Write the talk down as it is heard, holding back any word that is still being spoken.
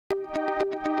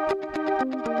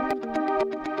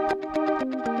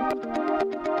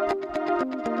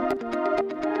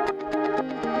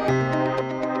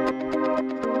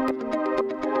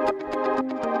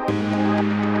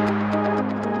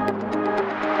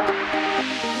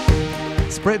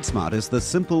SpreadSmart is the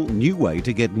simple, new way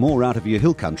to get more out of your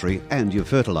hill country and your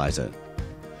fertilizer.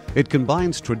 It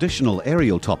combines traditional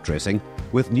aerial top dressing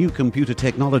with new computer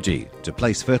technology to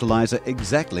place fertilizer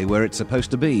exactly where it's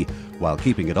supposed to be, while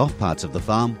keeping it off parts of the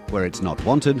farm where it's not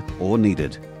wanted or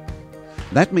needed.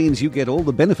 That means you get all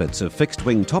the benefits of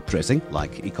fixed-wing top dressing,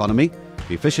 like economy,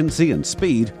 efficiency and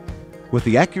speed, with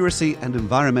the accuracy and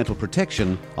environmental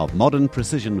protection of modern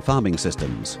precision farming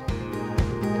systems.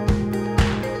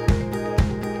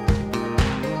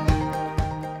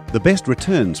 The best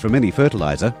returns from any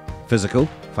fertilizer, physical,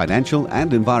 financial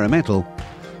and environmental,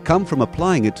 come from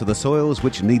applying it to the soils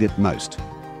which need it most.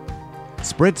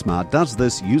 SpreadSmart does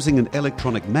this using an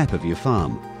electronic map of your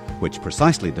farm, which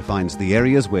precisely defines the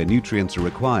areas where nutrients are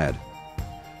required.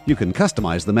 You can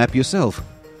customize the map yourself,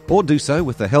 or do so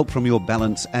with the help from your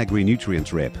Balance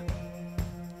Agri-Nutrients rep.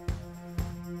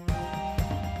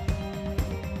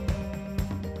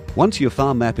 Once your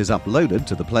farm map is uploaded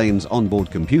to the plane's onboard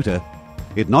computer,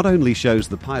 it not only shows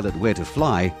the pilot where to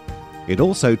fly, it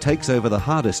also takes over the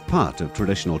hardest part of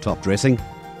traditional top dressing,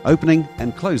 opening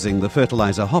and closing the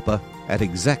fertilizer hopper at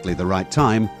exactly the right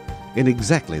time, in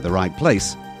exactly the right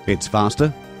place. It's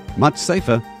faster, much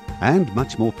safer, and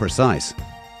much more precise.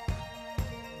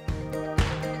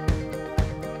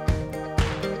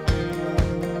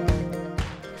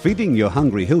 Feeding your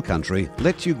hungry hill country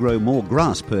lets you grow more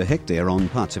grass per hectare on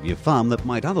parts of your farm that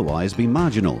might otherwise be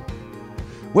marginal.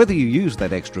 Whether you use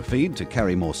that extra feed to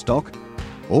carry more stock,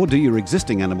 or do your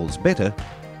existing animals better,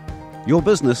 your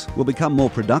business will become more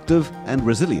productive and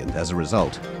resilient as a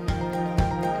result.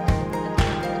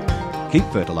 Keep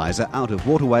fertilizer out of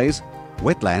waterways,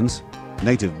 wetlands,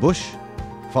 native bush,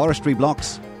 forestry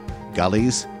blocks,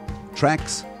 gullies,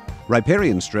 tracks,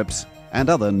 riparian strips, and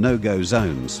other no-go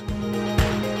zones.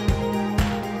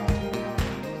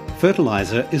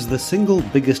 Fertilizer is the single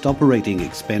biggest operating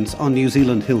expense on New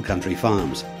Zealand hill country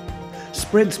farms.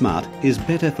 SpreadSmart is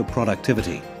better for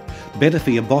productivity, better for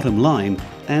your bottom line,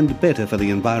 and better for the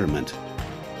environment.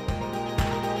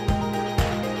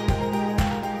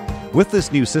 With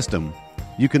this new system,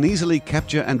 you can easily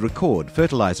capture and record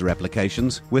fertilizer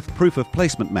applications with proof of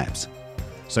placement maps.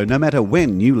 So no matter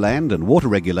when new land and water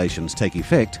regulations take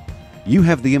effect, you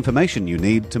have the information you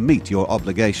need to meet your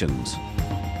obligations.